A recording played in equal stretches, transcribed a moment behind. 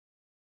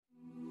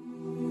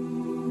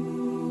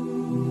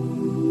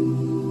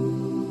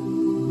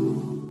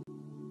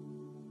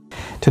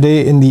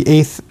Today in the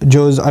 8th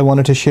juz, I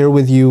wanted to share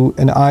with you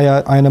an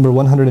ayah number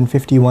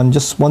 151,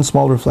 just one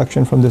small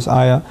reflection from this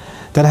ayah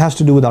that has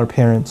to do with our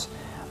parents.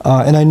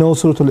 And I know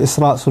Surah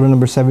Al-Isra, Surah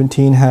number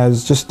 17,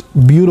 has just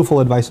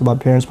beautiful advice about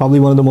parents, probably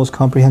one of the most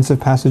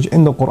comprehensive passage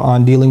in the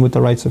Quran dealing with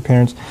the rights of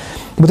parents.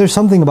 But there's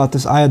something about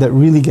this ayah that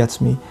really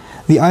gets me.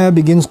 The ayah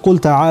begins, قُلْ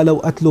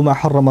تَعَالَوْا أَتْلُ مَا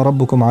حَرَّمَ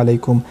رَبُّكُمْ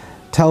عَلَيْكُمْ.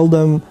 Tell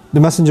them, the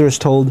messenger is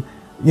told,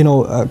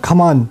 come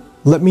on,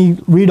 let me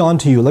read on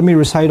to you, let me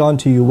recite on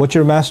to you what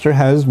your master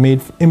has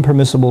made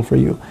impermissible for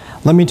you.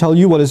 Let me tell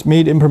you what is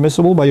made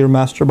impermissible by your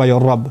master, by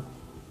your Rabb.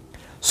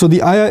 So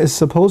the ayah is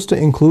supposed to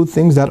include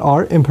things that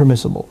are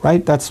impermissible,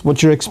 right? That's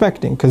what you're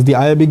expecting, because the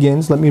ayah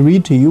begins, let me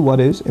read to you what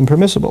is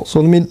impermissible.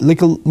 So let me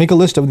make a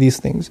list of these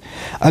things.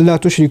 أَلَّا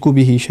تُشْرِكُوا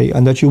بِهِ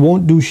شَيْئًا, that you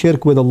won't do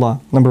shirk with Allah,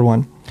 number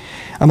one.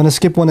 I'm going to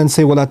skip one and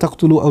say, وَلَا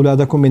تَقْتُلُوا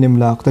أَوْلَادَكُم مِّنْ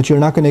إِمْلَاقٍ, that you're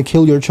not going to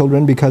kill your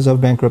children because of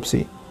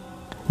bankruptcy.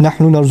 نَحْنُ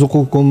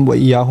نَرْزُقُكُمْ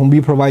وَإِيَّاهُمْ, we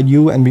provide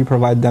you and we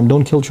provide them.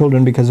 Don't kill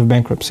children because of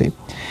bankruptcy.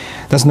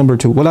 That's number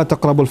two. وَلَا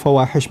تَقْرَبُوا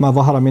الْفَوَاحِشْ مَا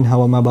ظَهَرَ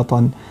مِنْهَا وَمَا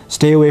بَطَنَ,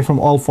 stay away from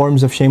all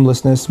forms of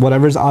shamelessness,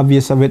 whatever's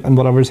obvious of it and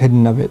whatever's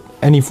hidden of it.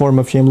 Any form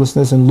of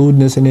shamelessness and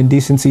lewdness and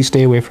indecency,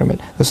 stay away from it.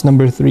 That's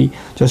number three.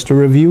 Just to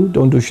review,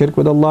 don't do shirk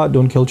with Allah,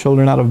 don't kill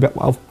children out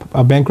of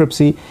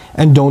bankruptcy,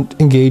 and don't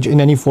engage in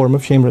any form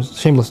of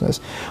shamelessness.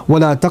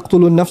 وَلَا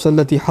تَقْتُلُوا النَّفْسَ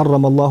الَّتِي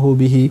حَرَّمَ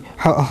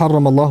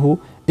اللَّهُ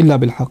إِلَّا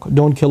بِالْحَقِّ,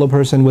 don't kill a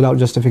person without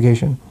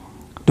justification.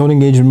 Don't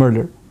engage in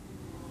murder.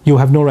 You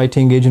have no right to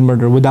engage in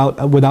murder without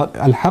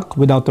al-haq,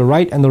 without the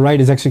right, and the right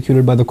is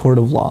executed by the court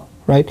of law,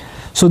 right?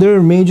 So there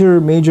are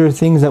major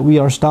things that we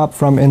are stopped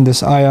from in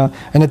this ayah.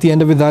 And at the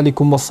end of it, ذَلِكُمْ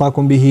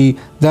وَصَّاكُمْ بِهِ,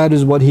 that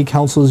is what He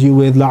counsels you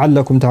with,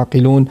 لَعَلَّكُمْ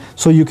تَعْقِلُونَ,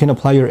 so you can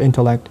apply your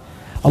intellect.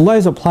 Allah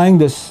is applying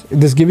this,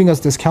 giving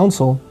us this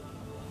counsel,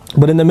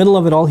 but in the middle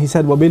of it all He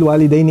said,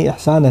 وَبِالْوَالِدَيْنِ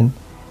إِحْسَانًا,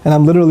 and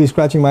I'm literally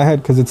scratching my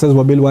head because it says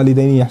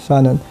وَبِالْوَالِدَيْنِ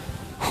إِحْسَانًا.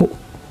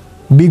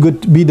 Be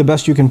good, be the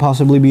best you can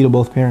possibly be to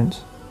both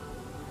parents.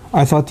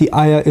 I thought the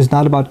ayah is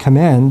not about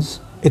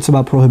commands, it's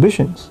about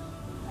prohibitions.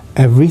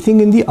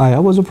 Everything in the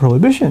ayah was a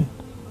prohibition.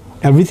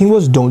 Everything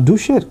was, don't do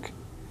shirk,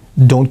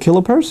 don't kill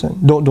a person,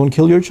 don't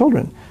kill your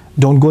children,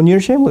 don't go near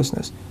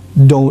shamelessness,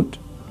 don't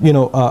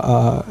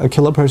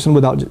kill a person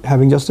without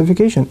having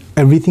justification.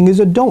 Everything is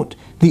a don't.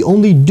 The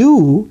only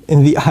do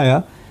in the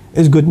ayah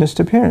is goodness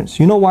to parents.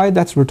 You know why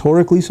that's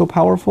rhetorically so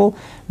powerful?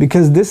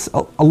 Because this,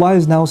 Allah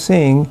is now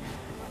saying,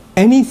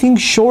 anything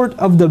short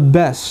of the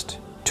best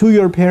to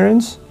your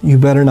parents, you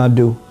better not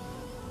do.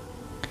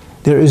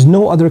 There is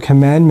no other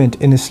commandment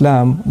in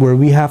Islam where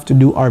we have to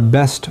do our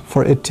best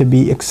for it to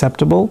be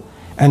acceptable,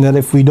 and that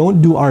if we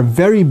don't do our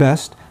very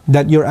best,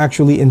 that you're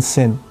actually in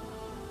sin.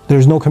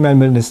 There's no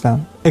commandment in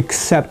Islam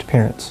except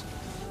parents.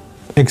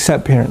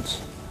 Except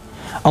parents.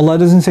 Allah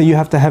doesn't say you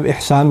have to have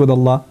ihsan with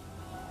Allah,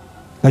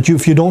 that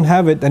if you don't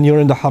have it, then you're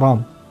in the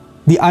haram.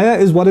 The ayah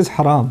is what is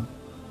haram.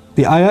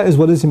 The ayah is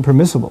what is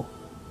impermissible.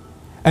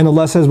 And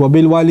Allah says,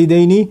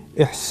 وَبِالْوَالِدَيْنِ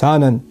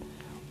إِحْسَانًا,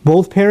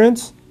 both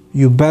parents,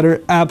 you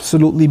better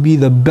absolutely be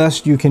the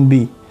best you can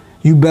be.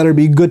 You better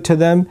be good to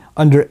them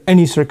under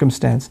any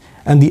circumstance.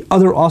 And the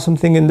other awesome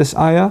thing in this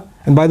ayah,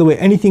 and by the way,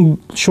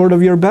 anything short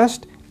of your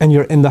best, and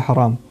you're in the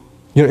haram.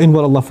 You're in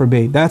what Allah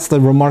forbade. That's the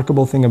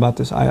remarkable thing about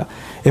this ayah.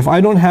 If I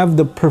don't have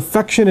the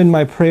perfection in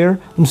my prayer,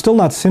 I'm still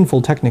not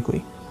sinful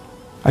technically.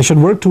 I should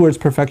work towards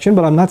perfection,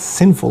 but I'm not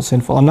sinful.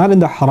 I'm not in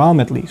the haram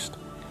at least.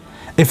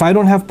 If I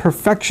don't have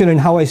perfection in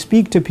how I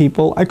speak to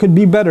people, I could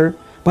be better,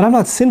 but I'm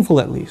not sinful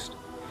at least.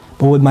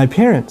 But with my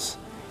parents,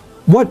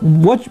 what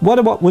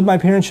about with my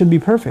parents should be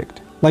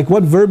perfect? Like,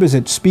 what verb is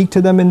it? Speak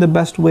to them in the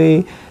best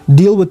way,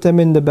 deal with them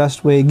in the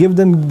best way, give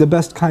them the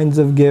best kinds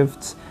of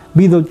gifts,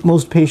 be the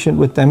most patient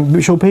with them,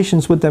 show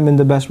patience with them in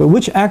the best way.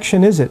 Which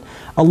action is it?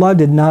 Allah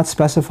did not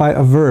specify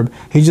a verb.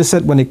 He just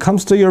said, when it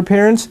comes to your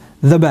parents,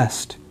 the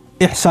best.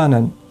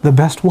 Ihsanan. The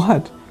best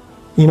what?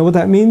 You know what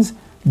that means?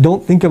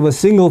 Don't think of a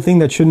single thing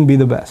that shouldn't be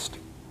the best.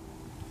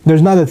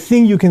 There's not a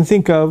thing you can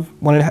think of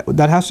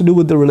that has to do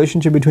with the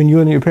relationship between you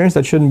and your parents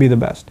that shouldn't be the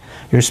best.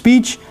 Your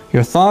speech,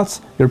 your thoughts,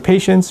 your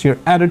patience, your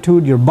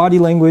attitude, your body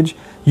language,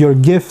 your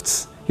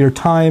gifts, your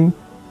time,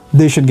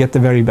 they should get the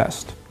very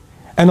best.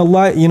 And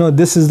Allah,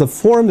 this is the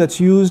form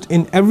that's used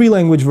in every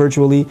language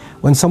virtually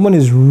when someone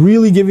is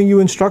really giving you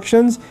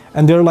instructions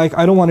and they're like,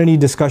 I don't want any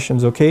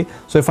discussions, okay?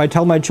 So if I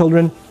tell my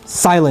children,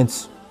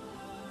 silence,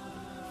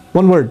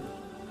 one word,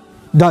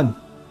 done.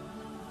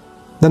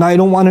 Then I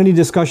don't want any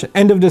discussion.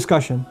 End of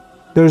discussion.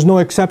 There's no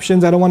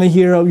exceptions. I don't want to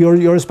hear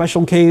you're a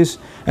special case,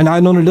 and I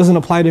know it doesn't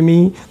apply to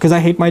me because I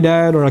hate my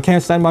dad or I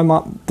can't stand my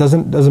mom.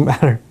 Doesn't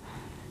matter.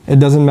 It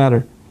doesn't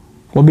matter.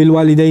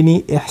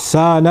 وَبِالْوَالِدَيْنِ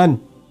إِحْسَانًا.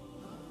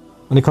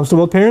 When it comes to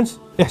both parents,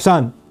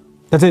 ihsan.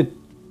 That's it.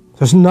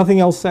 There's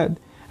nothing else said.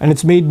 And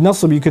it's made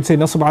nasab. You could say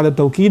nasab ala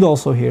tawqeed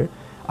also here.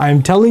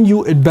 I'm telling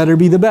you, it better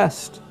be the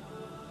best.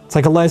 It's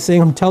like Allah is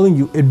saying, I'm telling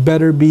you, it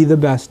better be the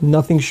best.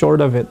 Nothing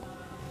short of it.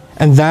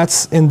 And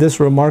that's in this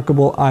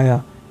remarkable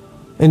ayah,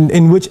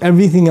 in which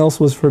everything else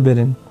was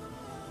forbidden.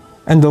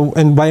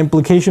 And by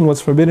implication,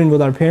 what's forbidden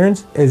with our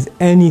parents is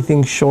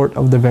anything short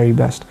of the very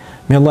best.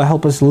 May Allah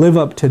help us live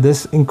up to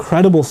this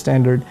incredible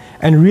standard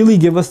and really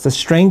give us the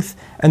strength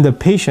and the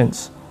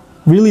patience,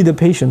 really the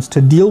patience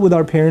to deal with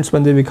our parents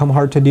when they become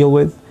hard to deal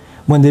with,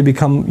 when they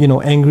become,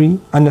 angry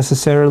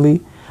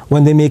unnecessarily,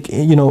 when they make,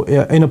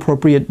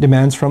 inappropriate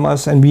demands from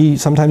us, and we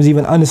sometimes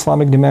even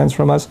un-Islamic demands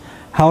from us.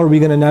 How are we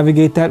going to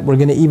navigate that? We're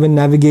going to even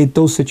navigate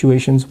those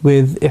situations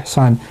with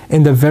ihsan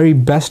in the very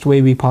best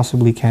way we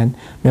possibly can.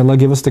 May Allah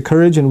give us the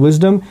courage and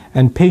wisdom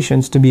and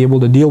patience to be able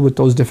to deal with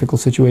those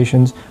difficult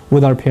situations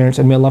with our parents,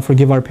 and may Allah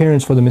forgive our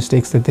parents for the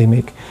mistakes that they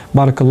make.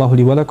 Barakallahu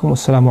li wa lakum.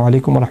 Wassalamu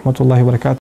alaikum wa rahmatullahi wa barakatuh.